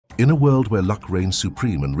In a world where luck reigns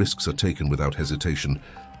supreme and risks are taken without hesitation,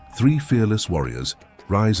 3 fearless warriors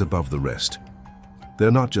rise above the rest.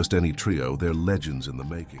 They're not just any trio, they're legends in the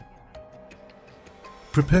making.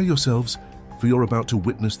 Prepare yourselves, for you're about to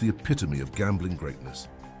witness the epitome of gambling greatness.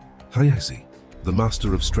 Ayezee, the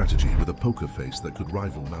master of strategy with a poker face that could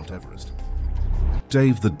rival Mount Everest.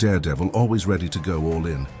 Dave the daredevil, always ready to go all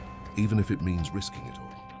in, even if it means risking it all.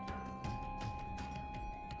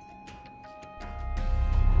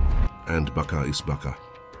 And Baka is Baka.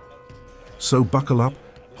 So buckle up,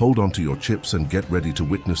 hold on to your chips and get ready to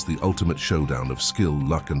witness the ultimate showdown of skill,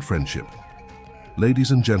 luck and friendship.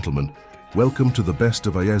 Ladies and gentlemen, welcome to the best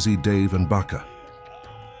of Ayezee, Dave and Baka.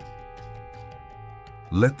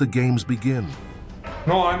 Let the games begin.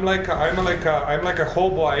 No, I'm like a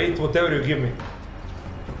hobo. I eat whatever you give me.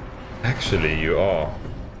 Actually, you are.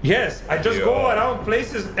 Yes, I just go around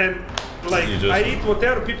places and like I eat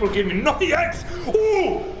whatever people give me. No, yes.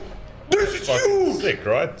 Ooh, this is huge. Sick,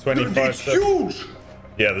 right? 25. It's huge.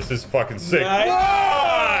 Yeah, this is fucking sick.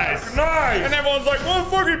 Nice. Nice. And everyone's like, "What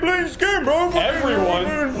fucking playing this game, bro?"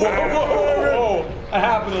 Everyone. Whoa. I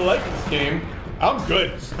happen to like this game. I'm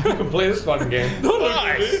good. You can play this fucking game.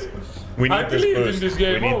 Nice. We need this boost. This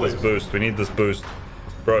game we need this boost. We need this boost.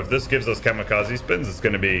 Bro, if this gives us kamikaze spins, it's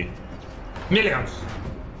gonna be millions.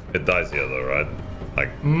 It dies here though, right?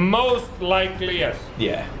 Like most likely, yes.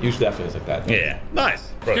 Yeah, usually definitely is like that. Yeah,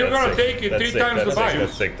 nice. Bro, Still gonna take it 3 times the buy.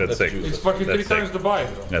 That's sick. That's sick. It's fucking 3 times the buy.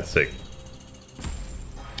 That's sick.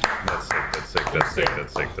 That's sick. That's sick. That's sick.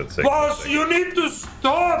 That's sick. That's sick. Boss, you need to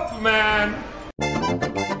stop, man.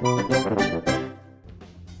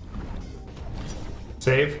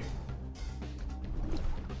 Save.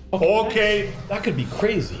 Okay. That could be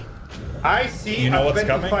crazy. I see You know a what's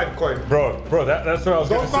 25 coin. Bro, that's what I was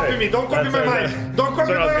Don't copy me. Don't copy my mind. Don't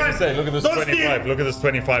copy my mind. Look at this Don't 25. steal. Look at this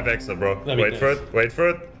 25 extra, bro. That'd be Wait for it. Wait for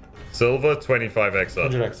it. Silver 25 extra.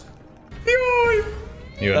 100x.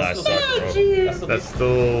 You're a nice sucker, bro. That's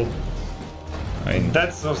still. I mean,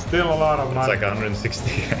 That's still a lot of it's money. like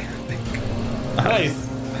 160. I think. Nice.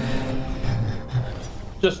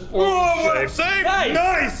 Just Save.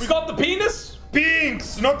 Nice. We got the penis.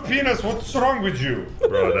 Pinks, not penis. What's wrong with you?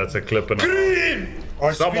 Bro, that's a clip and Green.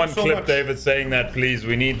 I Someone speak so clip much. David saying that, please.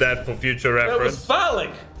 We need that for future That was reference.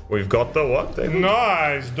 phallic. We've got the what, David?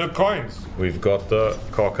 Nice, the coins. We've got the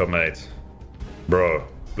cocker, mate. Bro,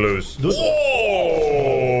 blues. Whoa!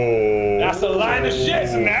 That's a line of shit.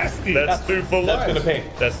 It's nasty. That's 2 full That's lines. gonna pay.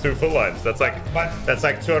 That's 2 full lines. That's like But I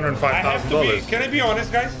have to be. $205,000. Can I be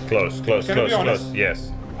honest, guys? Close. Can I be honest? Yes.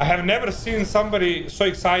 I have never seen somebody so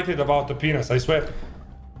excited about the penis. I swear.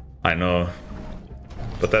 I know.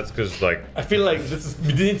 But that's because, like, I feel like this is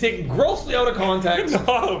taken grossly out of context.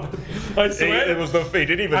 No, I swear. it was the he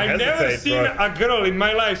didn't even I've hesitate, never seen bro. a girl in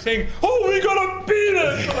my life saying, "Oh, we got a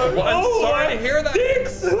penis." Well, I'm sorry to hear that.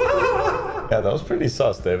 Dicks. Yeah, that was pretty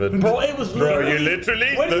sus, David. Bro, it was Bro, literally... you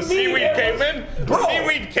literally, What do the you mean seaweed it came was- in, Bro. the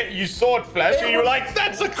seaweed you saw it flash, and you were like,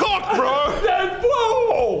 that's a cock, bro! That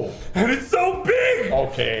whoa! And it's so big.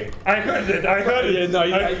 Okay. I heard it. I heard it. Yeah, no, I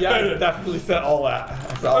heard I it. definitely said all that.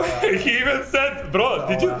 I said all that. He even said, "Bro,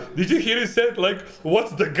 did you hear he said like,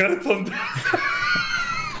 what's the girth on this?"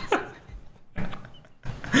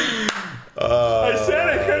 I said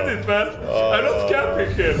I heard it, man. I'm not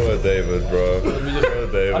capping here. Poor David, bro. Poor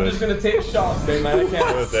David. I'm just gonna take shots, man. I Poor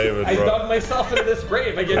can't. David, I bro. dug myself into this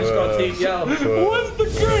grave. I just gotta take the L. What's the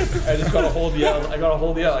girth? I just gotta hold the L. I gotta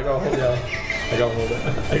hold the L. I gotta hold the L. I gotta hold it.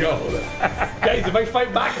 I gotta hold it. Guys, if I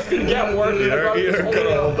fight back, it's gonna get worse. You're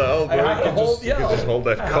gonna hold the L, bro. I have to hold the You can just L. hold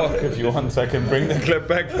that cock if you want, so I can bring the clip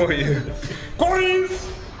back for you. Coins.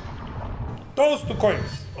 Those 2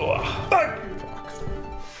 coins. Fuck.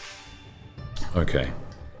 Okay.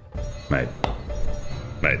 Mate.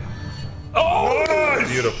 Oh, nice.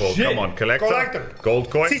 Beautiful. Shit. Come on, collector. Collector. Gold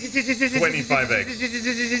coin. 25x.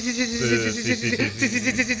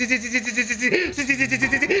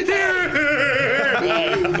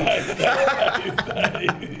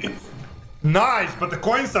 Nice, but the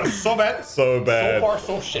coins are so bad. So bad. So far,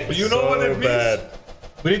 so shit. You know what it means? bad.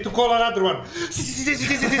 We need to call another one. No,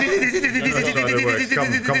 it works.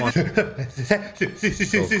 Come on.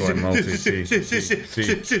 Gold coin, multi,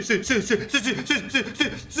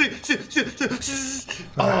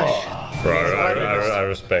 Bro, I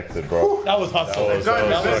respect it, bro. That was hustle.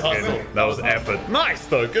 That was effort. Nice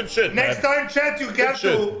though, good shit, Next man. time, chat, you get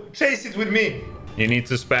shit. to chase it with me. You need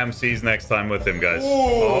to spam C's next time with him, guys.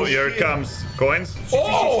 Oh, Oh, here it shit. comes. Coins?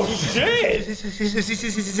 Oh shit!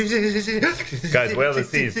 Guys, where are the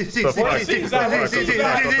C's? The fuck?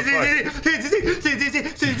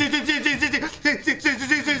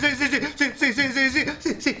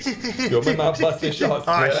 Yo, man, not busting shots.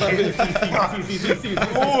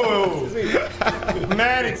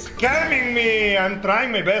 Man, it's scamming me. I'm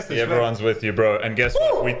trying my best. Everyone's with you, bro. And guess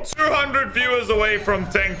what? We're 200 viewers away from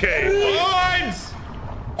 10K. Coins!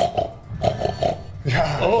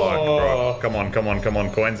 Oh, bro. Come on.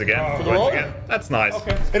 Coins again. Coins again. That's nice.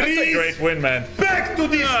 Okay. That's a great win, man. Respect to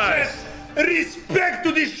this chat. Respect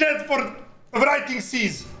to this chat for writing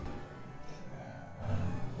C's.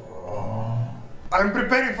 I'm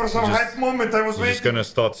preparing for some hype moment. I was waiting. Just gonna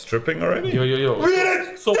start stripping already? Yo. We're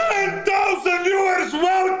at 10,000 viewers.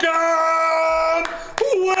 Welcome.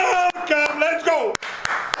 Let's go.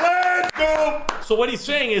 So what he's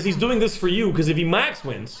saying is he's doing this for you because if he max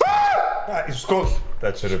wins. It's close.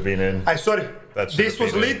 That should have been in. I'm sorry. This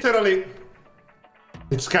was literally.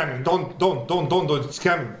 It's scamming. Don't do it. It's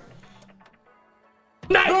scamming.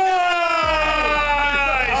 Nice! Nice,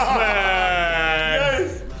 man!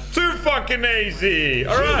 Yes. Too fucking easy.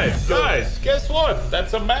 All right, guys. Guess what?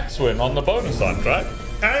 That's a max win on the bonus hunt, right?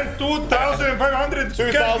 And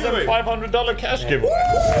 $2,500 cash giveaway.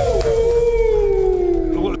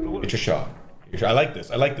 It's your shot. I like this.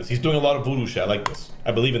 He's doing a lot of voodoo shit. I like this.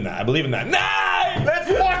 I believe in that. Nice!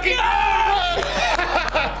 Let's fucking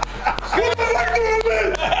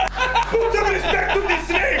put some respect to this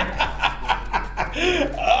name.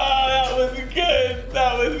 Oh, that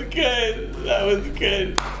was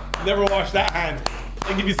good. Never wash that hand.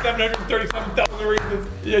 They give you 737,000 reasons.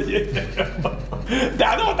 Yeah.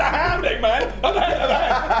 That's not the happening, man.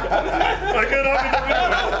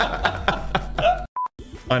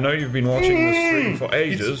 I know you've been watching this stream for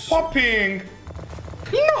ages. It's popping.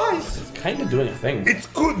 Nice. It's kind of doing a thing. It's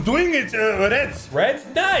good doing it, Reds. Reds,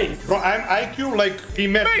 nice. Bro, I'm IQ like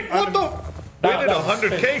immense. Wait, what the? Where did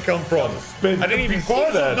 100K come from? I didn't even see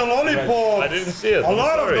Because that. of the lollipops. I didn't see it. A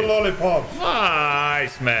lot of the lollipops.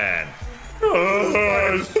 Nice, man.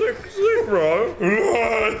 Sick, bro.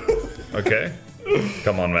 Okay.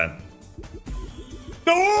 Come on, man.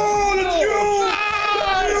 Oh, that's huge!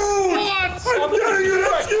 What? I'm telling you,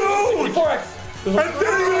 that's huge! 4x. I'm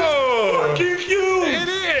telling you, that's fucking huge! It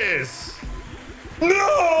is!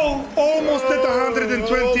 No! Almost at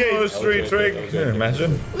 128. Almost three trig.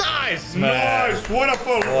 Imagine. Nice, man. Nice! What a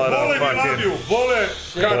fun! Bole, we love you! Bole!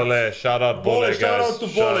 Shout out Bole, guys. Shout out to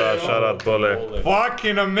Bole. Shout out Bole.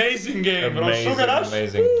 Fucking amazing game, bro.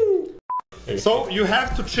 Amazing. So you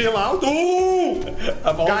have to chill out. Ooh!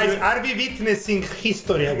 Guys, are we witnessing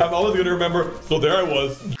history again? I'm always gonna remember. So there I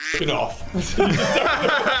was, jerking off. The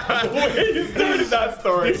way you started that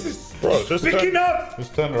story. Bro, just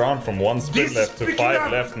turn around from one spin left to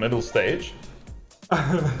 5 left middle stage.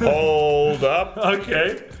 Hold up.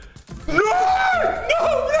 Okay. No! I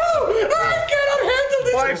cannot handle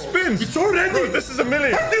this! 5 spins! It's already! Bro, this is a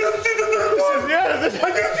million! I didn't see the third one! I didn't see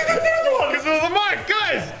the third one! Because of the mic,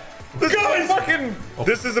 guys! This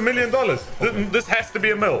is $1 million. This has to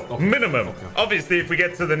be a mil. Minimum. Okay. Obviously, if we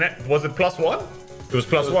get to the net, was it +1? It was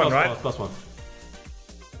 +1, right? +1.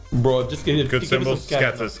 Bro, just give it. Good symbols.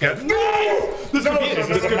 Scatter. No! This could be it.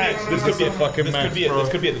 This could be it. This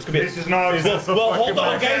could be it. This is not. Well, hold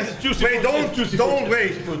on, guys. It's juicy. Wait, don't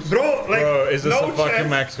wait. Bro, like. Bro, is this a fucking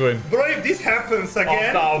max win? Bro, if this happens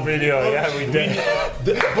again. Off our video. Yeah, we did.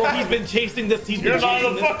 Bro, he's been chasing this. You're not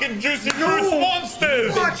the fucking juicy fruits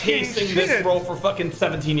monsters. He's been chasing this, bro, for fucking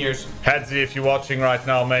 17 years. Ayezee, if you're watching right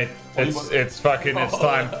now, mate, it's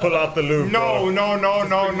time. Pull out the lube. No,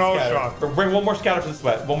 shot. Bring one more scatter for the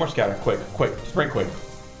sweat. One more scatter. Quick. Just bring quick.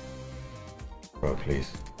 Bro, please.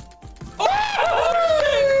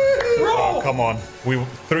 Bro! Come on.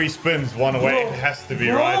 3 spins, 1 away. It has to be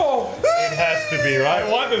right. It has to be right. I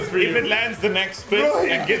want this for you. If it lands the next spin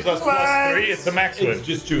and gives us +3, it's a max win. It's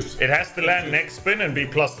just juice. It has to land next spin and be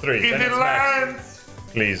 +3. If it lands.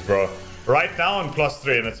 Please, bro. Right now I'm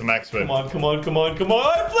 +3 and it's a max win. Come on. I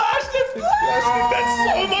flashed it.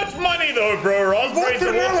 That's so much money though, bro. Raspberries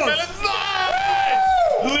and watermelons.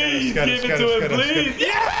 Please give it to him, please.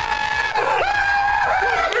 Yeah!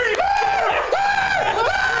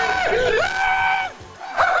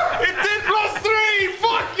 It did +3.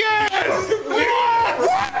 Fuck yes!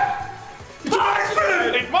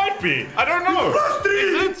 What? It might be. I don't know.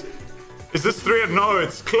 +3. Is this 3? No,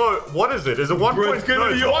 it's close. What is it? Is it 1 point? It's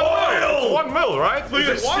gonna be it's 1 mil, right? Please,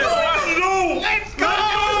 is it 1 mil? No! Let's go!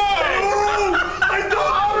 I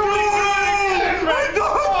don't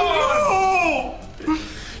know!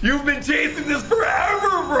 You've been chasing this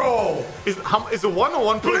forever, bro. Is it 1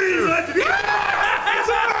 or 1.2? Please, let it go! It's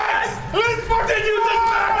a max! Let's fucking use this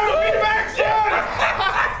max!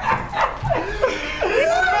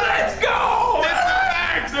 Let's go! It's a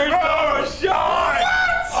max! There's no shot!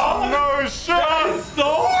 No shot! So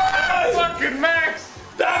fucking max!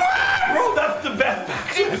 That's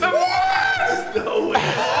There's no way.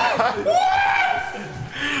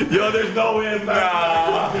 Yo, there's no way it's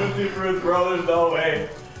not Tutti Fruits, bro. There's no way.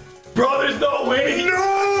 Bro, there's no way.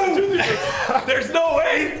 No! There's no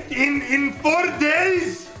way. In 4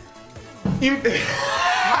 days?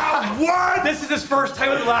 What? This is his first time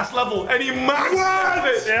at the last level, and he maxed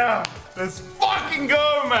it. Yeah. Let's fucking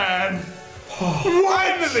go, man.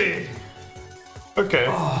 Finally. Okay.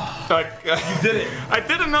 You did it. I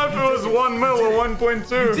didn't know if it was 1 mil or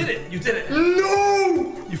 1.2. You did it. You did it.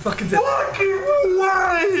 No! You fucking did it. Fucking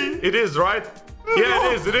why? It is, right?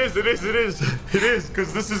 Yeah, it is,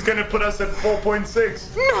 because this is gonna put us at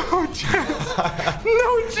 4.6. No chance.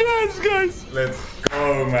 No chance, guys. Let's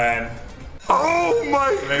go, man. Oh my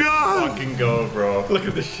Let's god. fucking go, bro. Look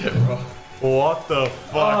at this shit, bro. What the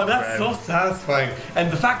fuck, Oh, that's man? so satisfying.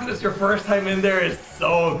 And the fact that it's your first time in there is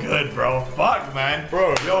so good, bro. Fuck, man.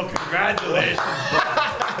 Bro. Yo, congratulations,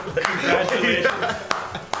 bro. Congratulations.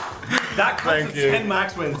 That counts as 10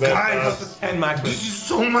 max wins. Guys, That counts as 10 max wins. This is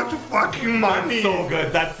so much fucking money. That's so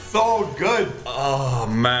good. That's so good. Oh,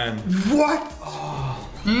 man. What?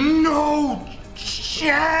 No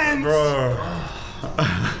chance. Bro.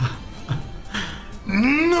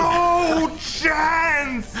 No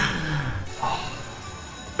chance.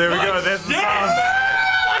 There we go. There's the sound.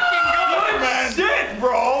 Fucking good, man. Shit,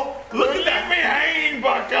 bro. Look at that. me hanging,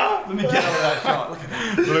 Baka. Let me get out of that shot. Look at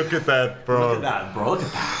that. Look at that, bro. Look at that, bro. Look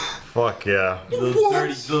at that. Fuck yeah.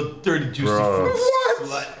 Little dirty, juicy Bro. fruit What?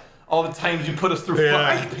 slut. All the times you put us through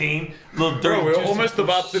Yeah. fucking pain. Little dirty, Bro, we're juicy almost fruit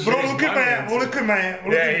about to Bro, chase look at money. man. Look at man.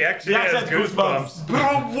 Yeah, he actually He has actually has goosebumps. Bro,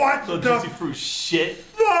 what Little the juicy fruit shit.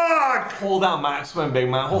 fuck? Hold that max win, big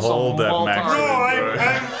man. Hold Hold some that Malta max Bro, win.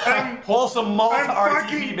 I'm Hold some Malta I'm RTB,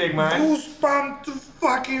 fucking big man. goosebump to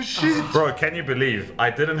fucking shit. Bro, can you believe I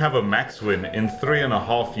didn't have a max win in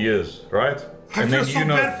 3.5 years, right? I feel so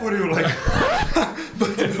bad for you, like.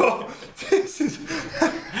 But bro, this is.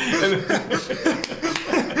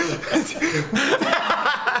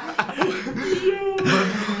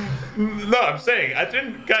 No, I'm saying I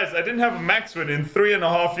didn't have a max win in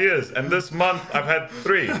 3.5 years, and this month I've had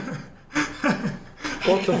 3.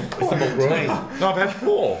 What the fuck, bro? No, I've had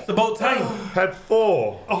 4. It's about time. Had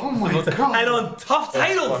 4. Oh my god. And on tough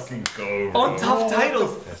titles. Fucking go, bro. On tough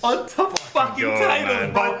titles. On tough fucking go, titles,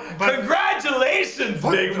 man. bro. But- Congratulations,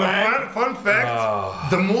 big man. Fun fact: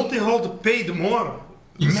 the multi-hold paid more.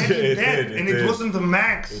 Imagine It that, did, it and did. it wasn't the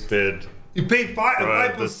max. Did. You paid Bro,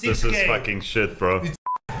 5.6k. this is fucking shit, bro. Let's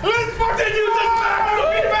fucking use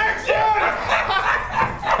this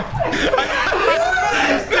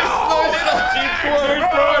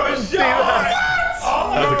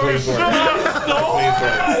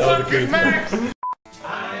max.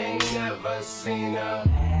 I ain't never seen a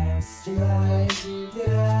ass like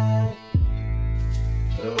that.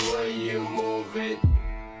 The way you move it,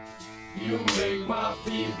 you make my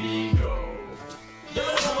baby go.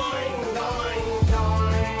 Doing, doing,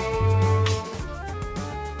 doing.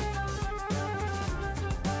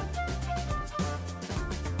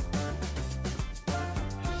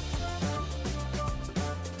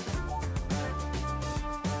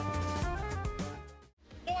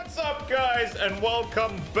 What's up, guys, and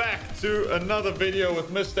welcome back to another video with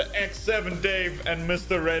Mr. X7DAVE and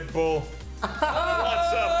Mr. Red Bull. What's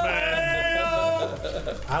up,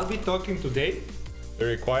 man? I'll be talking today.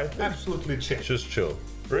 Very quiet. Absolutely chill. Just chill.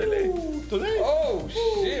 Really? Today? Oh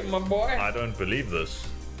shit, my boy. I don't believe this.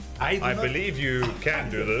 I I believe you can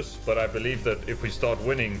do this, but I believe that if we start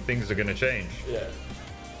winning, things are gonna change. Yeah.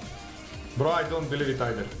 Bro, I don't believe it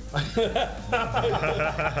either. I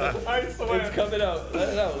swear. It's coming out. Let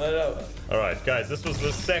it out. Let it out. All right, guys, this was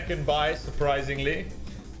the second buy, surprisingly.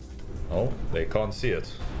 Oh, they can't see it.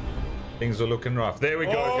 Things are looking rough. There we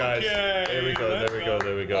go, guys. There we go, there we go,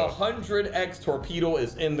 there we go. 100x torpedo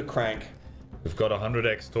is in the crank. We've got a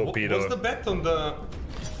 100x torpedo. What's the bet on the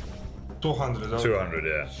 200? 200,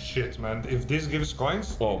 yeah. Shit, man. If this gives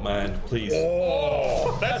coins, Oh man, please.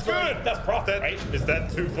 Oh, that's good. That's profit. Right? Is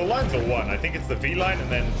that 2 full lines or 1? I think it's the V line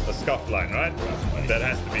and then a scuff line, right? That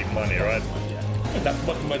has to be money, right? That's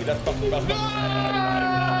fucking money. That's fucking money.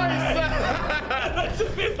 That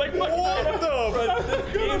just feels like fucking What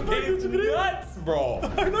This game is nuts, bro.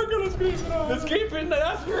 I'm not gonna scream it out. This game is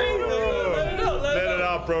that's crazy. Let it out. Let it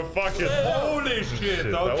out, bro. Fuck it. Holy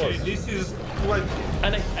shit. that Okay, was- this is what.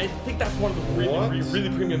 And I think that's one of the What? really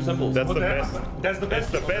premium symbols. That's the What best. happened? That's the That's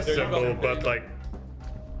best. the best There you go. symbol, but like,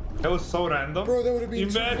 That was so random. bro, that would have been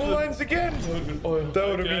 2 Imagine- full lines again. That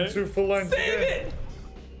would have been 2 full lines Save again. it.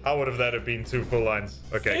 How would have that have been 2 full lines?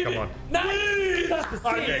 Okay, Save come it. on. Nice! That's the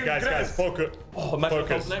save. Okay, guys, focus. Oh, Metro Focus,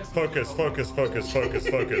 comes next. focus, focus, focus, focus,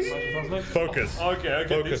 focus. Focus. Okay.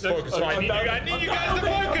 Focus, focus. I need you guys to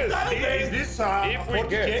focus. Is this If we 40K?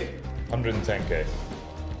 get 110K.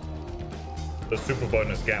 The super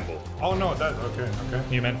bonus gamble. Oh no, that's okay.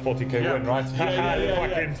 You meant 40K win, right?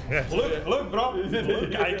 Yeah. Look, bro. Look,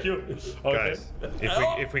 IQ. Okay.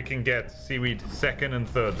 Guys, if we can get seaweed 2nd and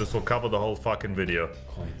 3rd, this will cover the whole fucking video.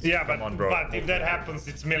 Yeah, but, on, bro. but if that happens,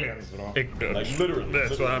 it's millions, bro. Like literally.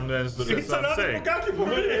 That's what I'm It's saying. another Bugatti for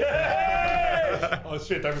me. Oh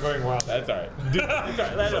shit, I'm going wild. That's alright. That's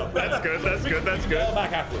alright. Let it go. That's good. That's good. That's Let it good.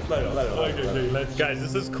 back afterwards. Let it go. Okay, let's Guys,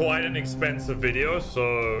 this is quite an expensive video,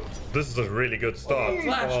 so this is a really good start.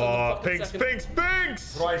 Flash on the Oh, fucking pinks, second. pinks,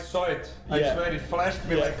 pinks! Bro, I saw it. I Yeah. swear it flashed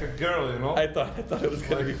me like a girl, you know? I thought it was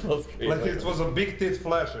gonna be close. Like it was a big tit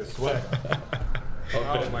flash, I swear.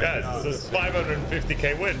 Oh my Guys, god. this is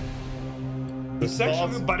 550K win. The It's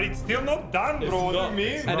actually, start. but it's still not done, bro. What do you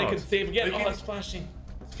mean? And it can save again. Like Oh, it- it's flashing.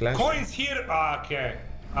 Coins here. Okay.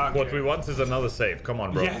 What we want is another save. Come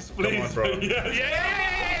on, bro. Yes, please. Come on, bro. Yes.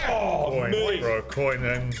 Yeah! Oh, Coins, mate. bro.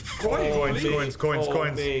 Coins, please. coins. Coins.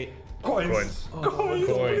 Coins.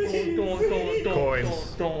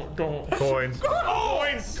 Coins.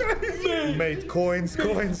 Coins. Mate, coins.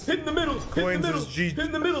 Hit in the middle. Coins is G. Hit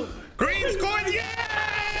in the middle. Greens, coins, yeah!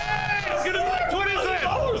 It's gonna be like 20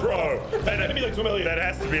 cents! Bro, That's gonna be like 2 million. that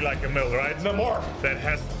has to be like a mil, right? No more. That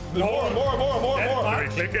has More. Can we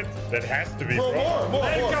click it? That has to be, bro. More.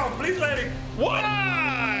 Let it go, please let it.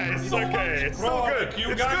 Nice! Okay, it's Bro, so good. like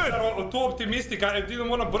you It's guys good. are too optimistic. I didn't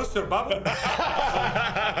want to burst your bubble.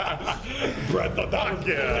 Brad thought that was.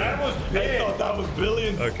 Yeah. That was I big. thought that was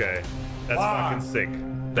billions. Okay, that's Wow. fucking sick.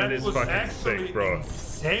 That That is was fucking actually sick, bro.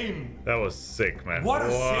 insane. That was sick, man. What a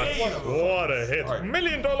save. What a hit. Start. $1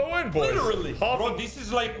 million win, boys. Literally. Half Bro, of this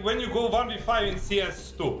is like when you go 1v5 in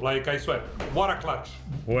CS2. Like, I swear. What a clutch.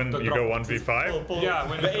 when the you drop. go 1v5. Yeah,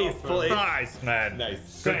 when the you ace, drop, full ace. Nice, man.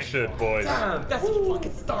 Nice. Good shit, boys. Damn, that's a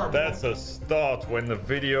fucking star, bro. That's a start when the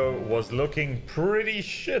video was looking pretty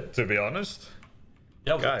shit, to be honest.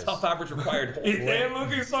 That was Guys. a tough average required. It ain't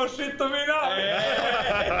looking so shit to me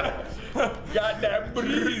now. Goddamn.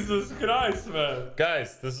 Jesus Christ, man.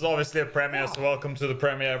 Guys, this is obviously a premiere, so welcome to the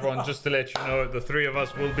premiere, everyone. Just to let you know, the 3 of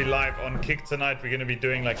us will be live on Kick tonight. We're going to be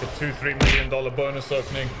doing like a $2-3 million bonus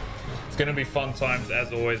opening. It's going to be fun times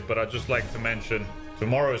as always, but I'd just like to mention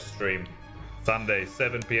tomorrow's stream, Sunday,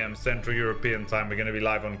 7 p.m. Central European time. We're going to be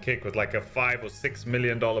live on Kick with like a $5 or $6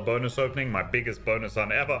 million bonus opening, my biggest bonus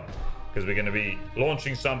on ever. Because we're going to be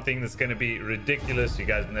launching something that's going to be ridiculous. You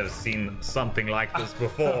guys have never seen something like this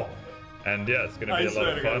before. And yeah, it's going to be a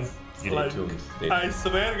lot of fun. You need to. I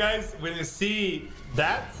swear, guys, when you see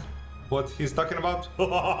that, what he's talking about.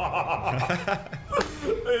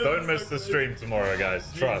 Don't miss the stream tomorrow,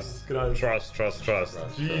 guys. Trust. Christ. Trust.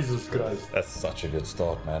 Jesus Christ. That's such a good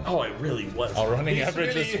start, man. Oh, it really was. Our running This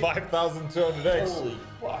average really- is 5,200x. Holy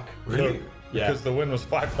fuck. Look, Yeah. because the win was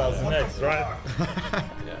 5,000x, right?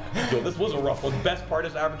 Yeah. Yo, this was a rough one. Best part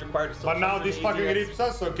is average required. But now this fucking rips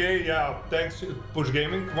us, okay? Yeah, thanks, Push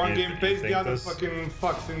Gaming. One You- game you pays, think the other this- fucking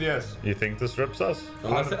fucks in the ass. You think this rips us?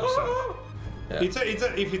 100%. It's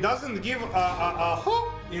a, if he doesn't give a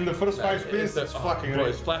in the first 5 spins, it's fucking bro,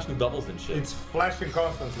 rip. it's flashing doubles and shit. It's flashing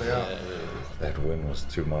constantly, yeah. That win was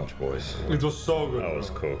too much, boys. It was so good. I was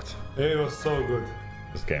bro. cooked. It was so good.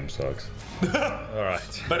 This game sucks.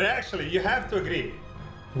 Alright. But actually, you have to agree.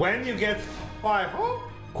 When you get 5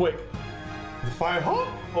 Quick. the 5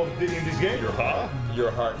 in this game, Huh?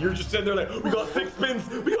 You're hard. You're just sitting there like, we got 6 spins.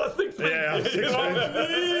 We got 6 spins. Yeah, 6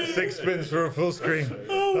 spins. 6 spins for a full screen.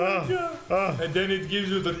 and then it gives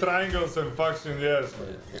you the triangles and fucks in the ass.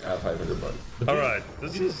 I have 500 bucks. Alright,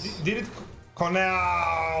 this is Did it? What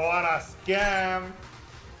a scam!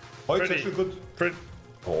 Oh, it's actually good. pretty.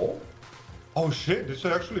 Oh? Oh shit, this is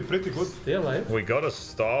actually pretty good. Stay alive. We got a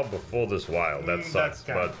star before this while. That sucks, That's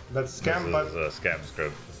scam. but That's scam, this is a scam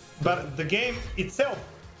script. but the game itself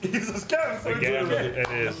is a scam. So it's Again, okay. it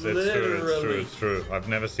is. It's true. I've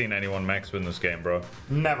never seen anyone max win this game, bro.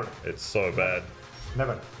 Never, It's so bad.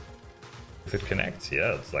 never. If it connects,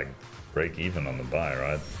 yeah, it's like break even on the buy,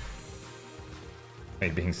 right? Are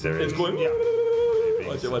you being serious? It's going. Yeah.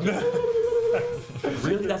 Watch it.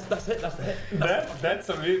 Really? That's it? That's the hit? That's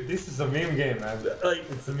a this is a meme game, man. Like,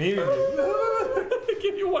 It's a meme game.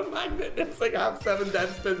 give you one magnet. It's like half 7 dead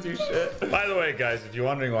spins, you shit. By the way, guys, if you're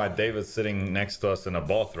wondering why David's sitting next to us in a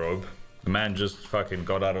bathrobe, the man just fucking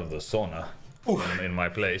got out of the sauna in my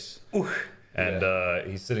place. And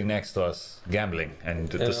he's sitting next to us gambling, and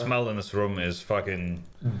the smell in this room is fucking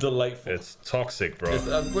delightful. It's toxic, bro.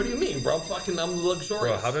 What do you mean, bro? I'm luxurious.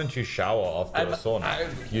 Bro, how don't you shower after a sauna?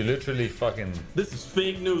 You literally fucking... This is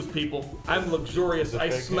fake news, people. I'm luxurious. I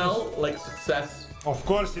smell like success. Of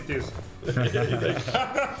course it is. Of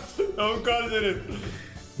course it is.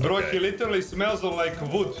 Bro, he literally smells like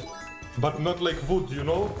wood. But not like wood, you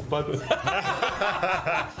know? But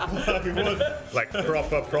like wood. Like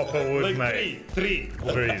proper wood, like mate. Trees,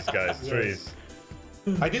 guys, trees.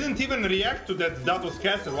 I didn't even react to that was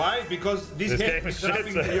Castle. Why? Because this game is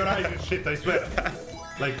dropping your eyes and shit, I swear.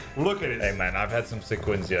 Like, look at it. Hey man, I've had some sick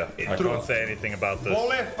wins here. I can't say anything about this.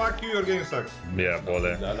 Bole, fuck you, your game sucks. Yeah,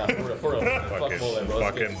 Bole. No, for real.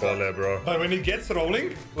 Fucking Bole, bro. But when it gets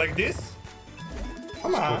rolling, like this,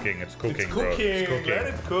 come on. It's cooking, it's bro. Cooking. It's cooking. Let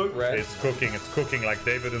it cook. It's cooking like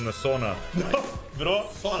David in the sauna. No, bro.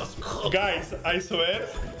 Guys, I swear,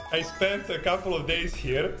 I spent a couple of days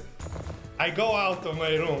here. I go out of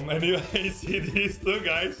my room and I see these two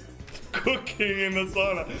guys cooking in the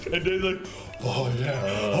sauna. And they're like, oh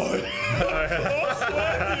yeah.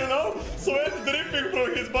 Sweat, you know? Sweat dripping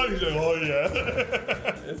from his body. He's like, oh yeah.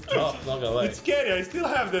 It's tough, not gonna lie. It's scary. I still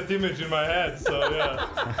have that image in my head, so yeah.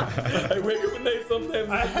 I wake up at night sometimes.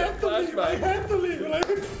 I had to leave. Like...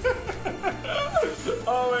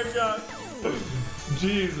 oh my god.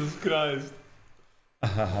 Jesus Christ.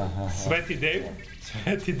 Sweaty Dave?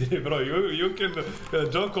 Sweaty Dave, bro. You can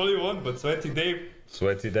don't call you one, but Sweaty Dave.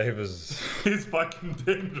 Sweaty Dave is... He's fucking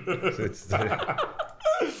dangerous. It's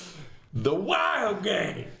the wild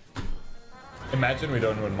game. Imagine we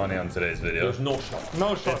don't win money on today's video. There's no shot.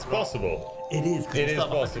 No shot. It's possible. It is. It is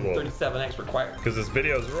possible. 37x required. Because this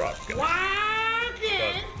video is rough. Guys.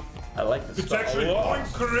 I like this. It's stuff actually a lot. going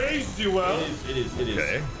crazy well. It is.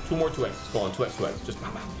 Okay. 2 more 2x. Go on, 2x. Just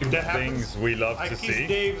bam, bam. If that happens, Things we love I to kiss see.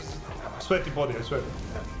 Dave's sweaty body, I swear.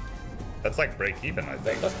 That's like break even, I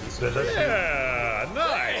think. That's Yeah,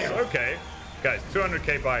 nice. Okay. Guys,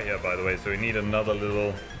 200k buy here, by the way, so we need another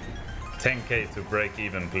little 10k to break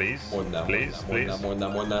even, please. More than that. Please. More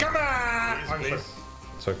than that. Come on! Please.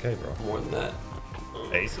 It's okay, bro. More than that.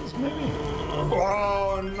 Aces, maybe?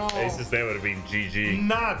 Oh no! Aces there would have been GG.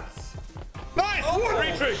 Nuts! Nice!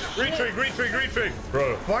 Retrig!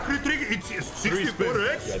 Bro. Fuck retrig, it's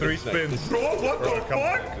 64x? 3 spins. Bro, what the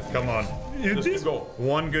fuck? Come on. You Just go.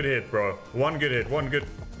 One good hit, bro. One good.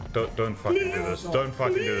 Don't fucking do this. Don't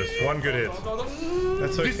fucking do this. One good hit.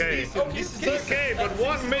 That's okay. It's okay, but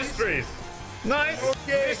one mysteries. Nice.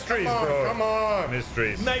 Okay, Mysteries, come on, bro. come on.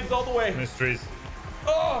 Mysteries. Knives all the way. Mysteries.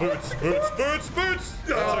 Oh. Boots.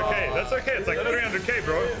 That's okay. It's like 300k,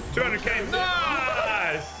 bro. 200k.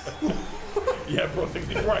 Nice. Yeah, bro,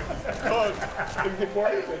 64x. Oh,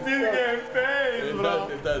 64x. This game pays, bro.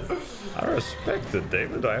 It does. I respect it,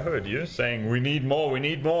 David. I heard you saying we need more.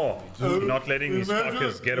 You're not letting these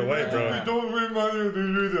fuckers get away, bro. We don't win money on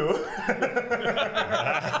this video.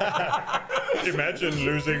 Imagine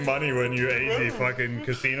losing money when you Ayezee fucking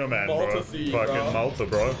casino man, bro. Malta C, Fucking bro. Malta,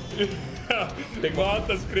 bro. Big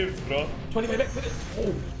Malta scripts, bro. 25x with it.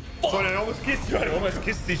 Oh. Sorry, I almost kissed you. I almost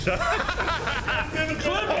kissed each other. Guys,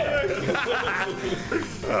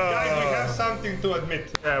 we have something to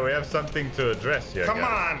admit. Yeah, we have something to address here. Come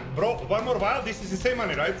guys. on, bro. One more while. This is the same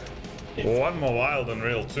money, right? One more wild and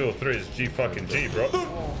real 2 or 3 is G fucking G, bro.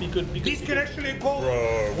 Be good. This can actually go.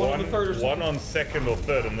 Bro, One on the third or something. one on second or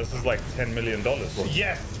third, and this is like $10 million. Bro.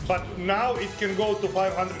 Yes, but now it can go to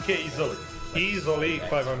 500k easily. Easily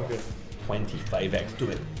 500k. 25x.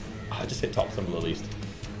 Do it. I just hit top symbol at least.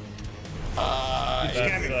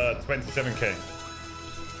 That's 27k.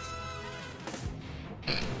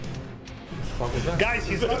 Fuck is that? Guys,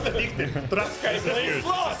 he's not addicted. Trust guys. This is huge.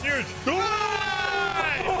 This is huge.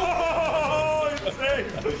 Oh, insane.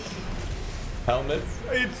 Helmets.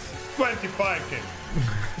 It's 25k.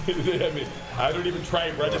 I mean, I don't even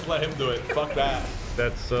try, bro. I just let him do it. Fuck that.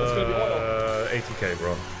 That's gonna be auto. 80k,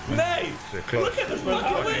 bro. Nice. Close. Look at this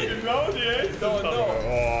fucking win. You know the ace. No.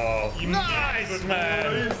 Oh, nice,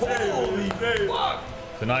 man. Holy fuck.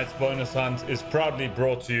 Tonight's bonus hunt is proudly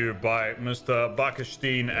brought to you by Mr. Baka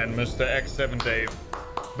and Mr. X7DAVE.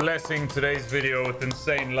 Blessing today's video with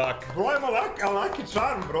insane luck. Bro, I'm a lucky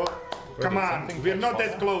charm, bro. Come on, we're not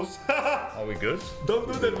that close. Are we good? Don't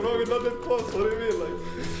do that, bro. We're not that close. What do you mean? Like,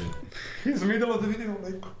 he's middle of the video,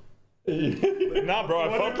 like. Nah, bro, I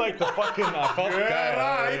felt like the fucking. Yeah,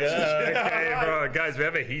 right. Yeah, okay, bro. Guys, we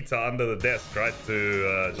have a heater under the desk, right,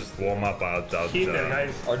 to just warm up our Heater,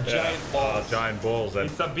 guys. Our giant balls. giant balls. And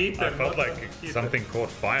It's a beater. I felt not like a heater. something caught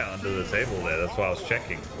fire under the table there. That's why I was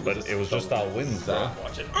checking. But it was just our wins, bro.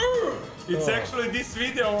 Watch it. It's actually this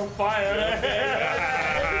video on fire.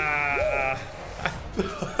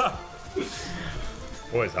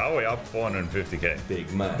 Boys, how are we up 450k?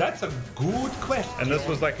 Big man. That's a good question. And this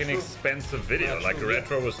was like an expensive video. Like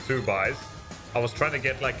retro was 2 buys. I was trying to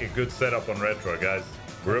get like a good setup on retro, guys.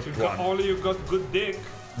 Ripped one. Only you got good dick.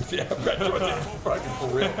 Yeah, retro is fucking for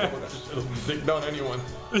real. Just dick down anyone.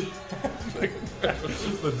 The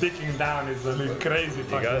dicking down is a little crazy. You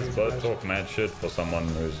guys both talk mad shit for someone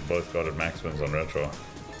who's both got a max wins on retro.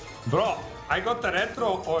 Bro, I got the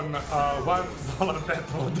retro on $1 bet.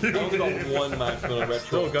 I've got one max win on retro.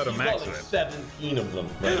 Still got a He's max got like win. 17 of them.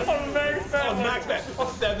 Right? On max bet. On max bet.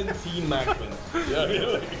 17 max wins. Yeah,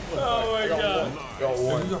 like, Oh my god. got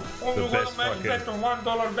one. Only The best one max fucking- bet on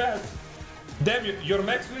 $1 bet. Damn, your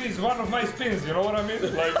max win is one of my spins, you know what I mean?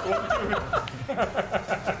 Like, what do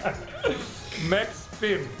you mean? Max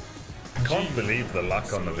spin. Can't believe the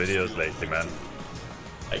luck on the videos lately, man.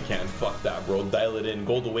 I can't. Fuck that, bro. Dial it in.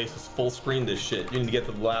 Gold Oasis full screen this shit. You need to get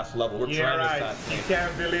to the last level. We're Yeah, trying right. to You assassinate.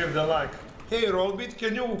 can't believe the luck. Hey, Rollbit,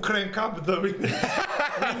 can you crank up the... we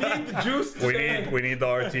need the juice. We need the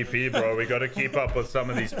RTP, bro. We gotta keep up with some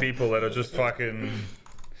of these people that are just fucking...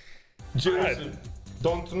 Juice.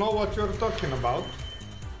 Don't know what you're talking about.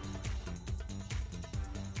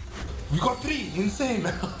 We got 3, insane.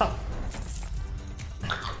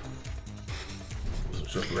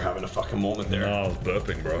 Just we're having a fucking moment there. No, I was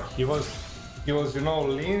burping, bro. He was, you know,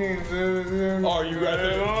 leaning. Oh, you got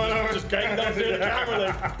it. Just going down to the camera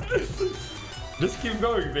like. Just keep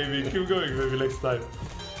going, baby. Keep going, baby. Next time.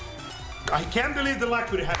 I can't believe the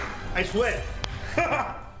luck we're having. I swear.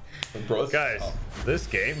 Bro, Guys, this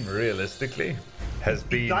game, realistically, has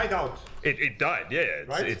been... Died out. It died, yeah.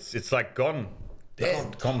 Right? It's like gone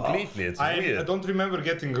dead completely. It's I weird. don't remember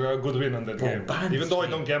getting a good win on that game. ban Even this though I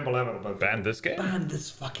game. don't gamble ever. But Ban this game? ban this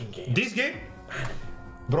fucking game. this game,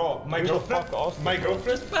 bro, my girlfriend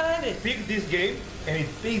picked this game and it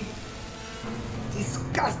paid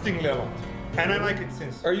disgustingly a lot. And I like it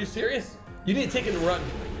since. Are you serious? You need to take it and run.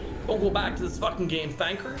 Don't go back to this fucking game.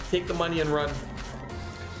 Thank her. Take the money and run.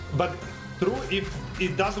 But true, if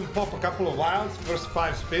it doesn't pop a couple of wilds, first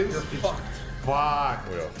 5 spins, You're it's fucked. fucked.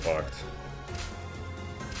 We are fucked.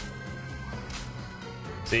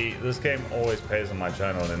 See, this game always pays on my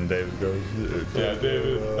channel, and David goes. Yeah,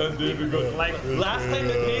 David. And David goes. Like, Last time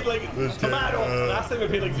it paid like tomato. Last time it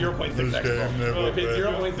paid like 0.6 x. It paid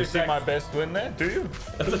 0.6 You see x. my best win there? Do you?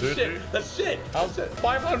 That's Do shit. you? That's shit. How's it?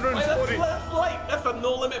 540. That's light. That's a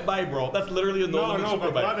no limit buy, bro. That's literally a no limit no,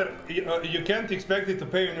 super but buy. brother, you can't expect it to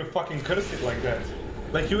pay when you fucking curse it like that.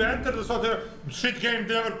 Like you enter the sort of shit game,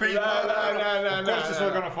 never pay. No, Of course it's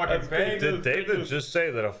not gonna fucking That's pay. Did David just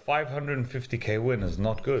say that a 550k win is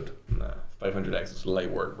not good? Nah, 500x is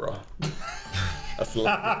light work, bro. That's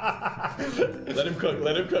light. Let him cook.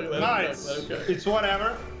 Let him cook. Let him cook. Nice. Let him cook. It's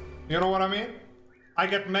whatever. You know what I mean? I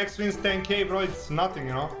get max wins 10k, bro. It's nothing,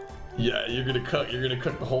 you know. Yeah, you're gonna cook. You're gonna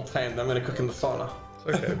cook the whole time. I'm gonna cook in the sauna.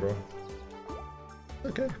 It's okay, bro.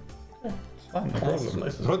 Okay. It's fine. No This is problem.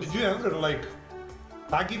 nice. Bro, did you ever like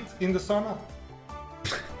tag it in the sauna?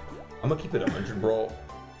 I'm gonna keep it 100, bro.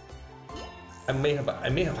 I may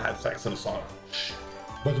have had sex in a sauna.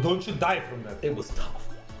 But don't you die from that, It was tough.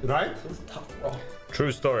 right? It was tough, bro.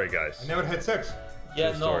 True story, guys. I never had sex. Yeah,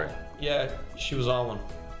 True no. story. Yeah, she was on one.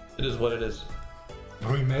 It is what it is.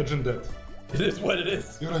 Bro, imagine that. It is what it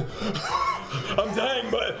is. You're like, I'm dying,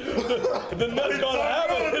 but the nut's gonna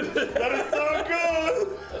happen. that is so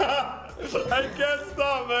good. I can't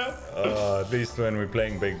stop, man. At least when we're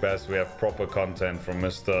playing Big Bass, we have proper content from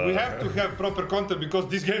Mr. We have to have proper content because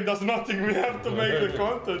this game does nothing. We have to make the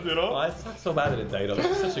content, you know. Oh, it's not so bad that it died. It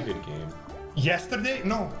was such a good game. Yesterday,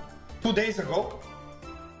 no, 2 days ago,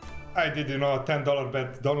 I did, you know, a $10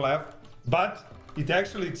 bet. Don't laugh, but it's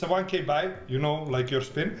a 1k buy, you know, like your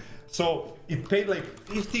spin. So it paid like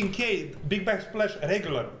 15k big back splash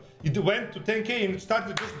regular. It went to 10k and it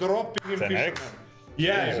started just dropping in 10x? fisherman.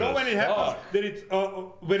 Yeah, you know when it happens, Fuck. that it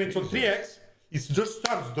when it's on 3x, it just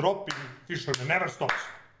starts dropping fisherman, never stops.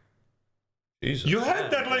 Jesus. You had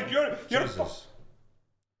that like you're Jesus.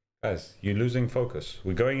 Guys, you're losing focus.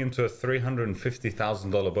 We're going into a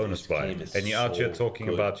 $350,000 bonus buy, game is and you're out here so talking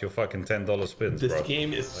good. about your fucking $10 spins, This bro.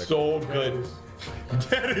 game is so good.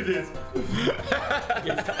 There it is.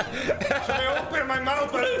 Should I open my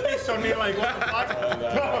mouth and piss on me like what the fuck?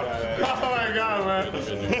 Oh my god, man.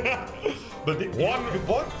 But you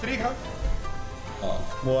bought 300?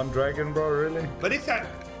 One dragon, bro, really? But it's a...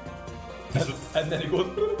 And then it goes.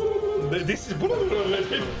 This is...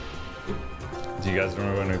 Do you guys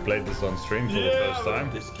remember when we played this on stream for the first time?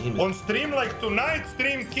 This game is. On stream like tonight,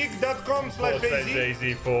 streamkick.com/Ayezee.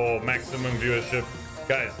 Ayezee for maximum viewership.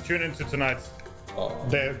 Guys, tune into tonight's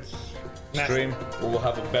That's nasty. Stream. We'll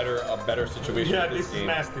have a better situation. Yeah, with this is game.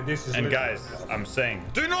 nasty. This is. And really guys, nasty. I'm saying,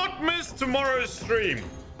 do not miss tomorrow's stream.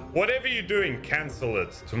 Whatever you're doing, cancel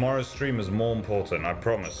it. Tomorrow's stream is more important, I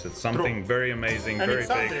promise. It's something True. very amazing, And very it's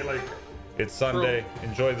Sunday, big. like. It's Sunday.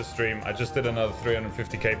 Enjoy the stream. I just did another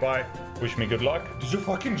 350k buy. Wish me good luck. Did you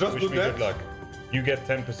fucking just Wish do me that? good luck. You get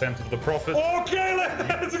 10% of the profit. Okay,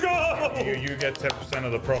 let's go. You get 10%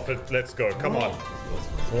 of the profit. Let's go. Come on.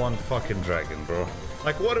 One fucking dragon, bro.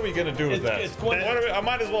 Like, what are we gonna do with that? I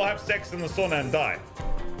might as well have sex in the sauna and die.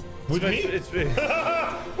 With me? It's,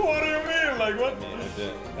 What do you mean? Like what?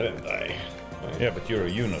 I didn't die. yeah, but you're a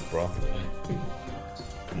unit, bro.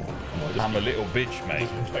 I'm a little bitch, mate.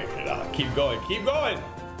 Keep going. Keep going.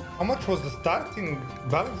 How much was the starting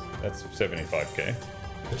balance? That's 75k.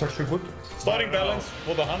 It's actually good. Starting balance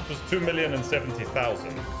for the hunt was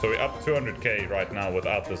 2,070,000. So we're up 200k right now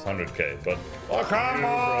without this 100k. But Oh, come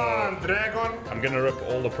on, Dragon. I'm gonna rip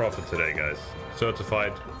all the profit today, guys.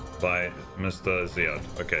 Certified by Mr. Ziad.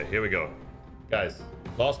 Okay, here we go. Guys,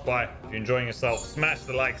 last buy. If you're enjoying yourself, smash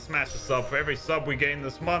the like, smash the sub. For every sub we gain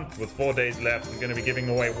this month, with 4 days left, we're gonna be giving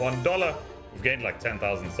away $1. We've gained like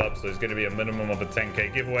 10,000 subs, so it's going to be a minimum of a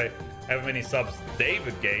 10k giveaway. However many subs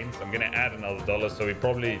David gains, I'm going to add another $1. So we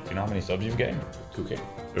probably, do you know how many subs you've gained? 2K. So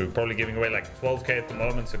we're probably giving away like 12k at the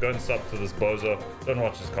moment. So go and sub to this bozo. Don't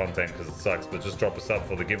watch his content because it sucks, but just drop a sub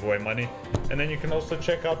for the giveaway money. And then you can also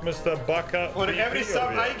check out Mr. Baka. For every sub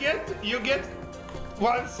I get, you get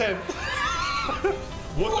 1 cent.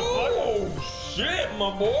 What the fuck? Oh shit,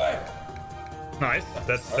 my boy. Nice.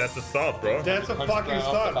 That's a start, bro. That's a fucking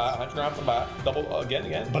start. 100 off the bat. Double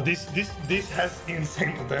again. But this has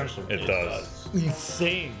insane potential. It does.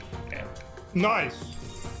 Insane. Yeah. Nice.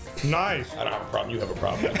 Nice. I don't have a problem. You have a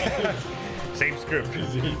problem. Same script.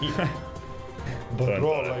 But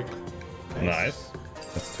bro, like, Nice.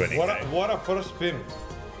 That's 20k. what a first spin.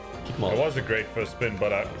 Keep them It all. was a great first spin,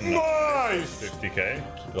 but Nice. 50k.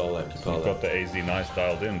 Keep it all up. Keep it all Got up. the AZ nice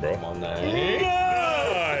dialed in, bro. Come on now.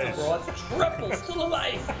 Nice. Bro, that's a triple. Still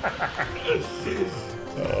alive.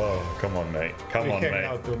 Oh, come on, mate. Come on, hang mate.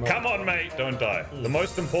 out too much. Come on, mate. Don't die. The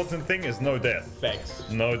most important thing is no death. Thanks.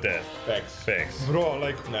 No death. Thanks. Fix. Bro,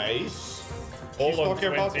 like, Nice. All he's on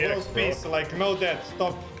talking about 20x, close bro. piece, like, no death,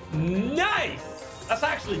 stop. Nice. That's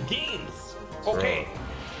actually gains. Okay.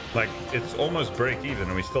 Like, it's almost break even,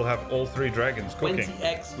 and we still have all 3 dragons cooking.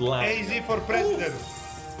 20x land. AZ for president.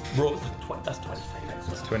 Bro, that's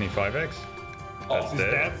 25x. It's 25x. That's Is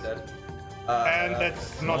dead. that? And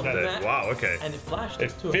that's not Dead. dead. Wow, okay. And it flashed.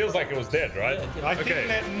 It feels like it was dead, right? Yeah, I think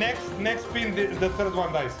Okay. next spin, the third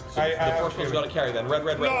one dies. The first one's got to carry then. Red.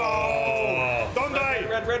 No! Oh. Don't die!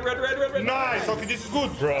 Red. Nice! Okay, this is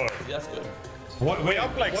good. Bro, Yeah, that's good. we're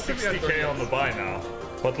up like 60k on the buy now.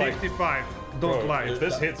 But like, 55. Don't bro, lie. if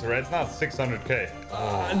this hits reds now, it's 600k.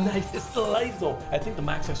 Nice. It's still alive though. I think the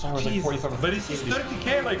max SR was like 47. But this is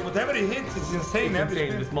 30k, like whatever it hits, it's insane. It's Every insane.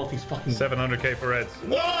 spin. This multi's fucking. 700k for reds.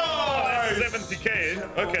 Nice!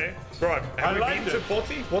 70k. Okay. Bro, I have we liked been to it.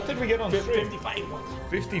 40? What did we get on stream? 55 ones.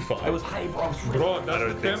 55. I was high, bro. I was really- Bro, I that's don't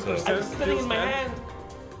the think so. 10%. I was spinning in my still hand.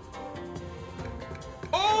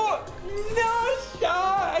 Oh no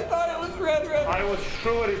shot! I thought it was red. I was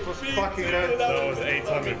sure it was fucking too, red. that That was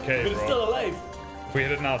 800k, But it's bro. still alive. If we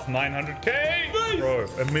hit it now, it's 900k. Nice. Bro,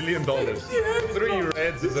 $1 million. Yes, 3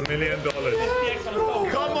 reds is $1 million. PX on the phone.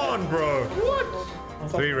 Come on, bro.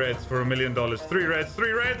 What? 3 reds for $1 million. 3 reds.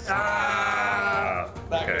 3 reds. Ah.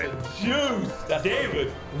 That Okay. was a juice. That's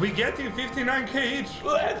David, we getting 59k each.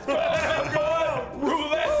 Let's go!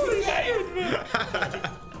 Roulette tonight!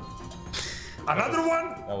 Another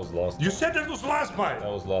one? That was last. You said that was last buy. That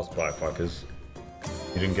was last buy, fuckers.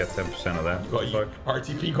 You didn't get 10% of that. What the fuck?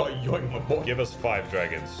 RTP got yoinked, my boy. Give us 5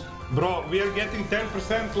 dragons. Bro, we are getting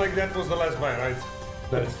 10% like that was the last buy, right?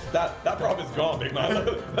 That profit's gone, big man.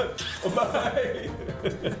 Bye.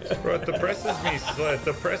 Bro, it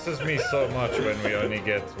depresses me so much when we only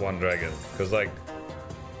get 1 dragon. Because, like,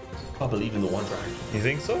 I believe in the one dragon. you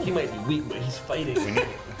think so? He might be weak, but he's fighting.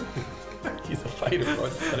 He's a fighter, bro.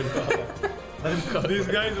 Let him go. Let him go. This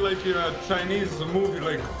guy's like in a Chinese movie,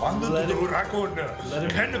 like, under Let the him- dragon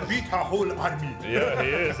can beat a whole army. Yeah, he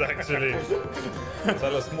is, actually.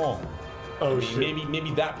 Tell us more. Oh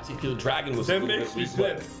Maybe that particular dragon was That a makes me weak,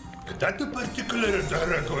 but- sad. That particular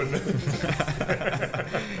dragon.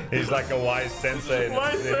 He's like a wise sensei in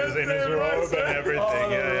Wise his sensei, robe wise and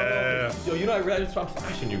everything. Yeah. Yo, you know I realized I'm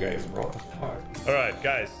flashing you guys, bro. All right,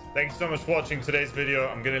 guys. Thank you so much for watching today's video.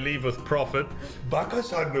 I'm gonna leave with profit.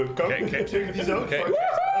 Baka-san, come Okay. check this out. Okay.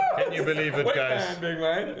 Can you believe it, guys? big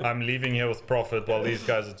man. I'm leaving here with profit while these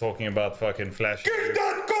guys are talking about fucking flash.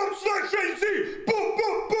 Kick.com/AZ. Boom,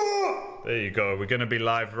 boom, boom. There you go. We're going to be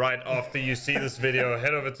live right after you see this video.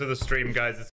 Head over to the stream, guys. It's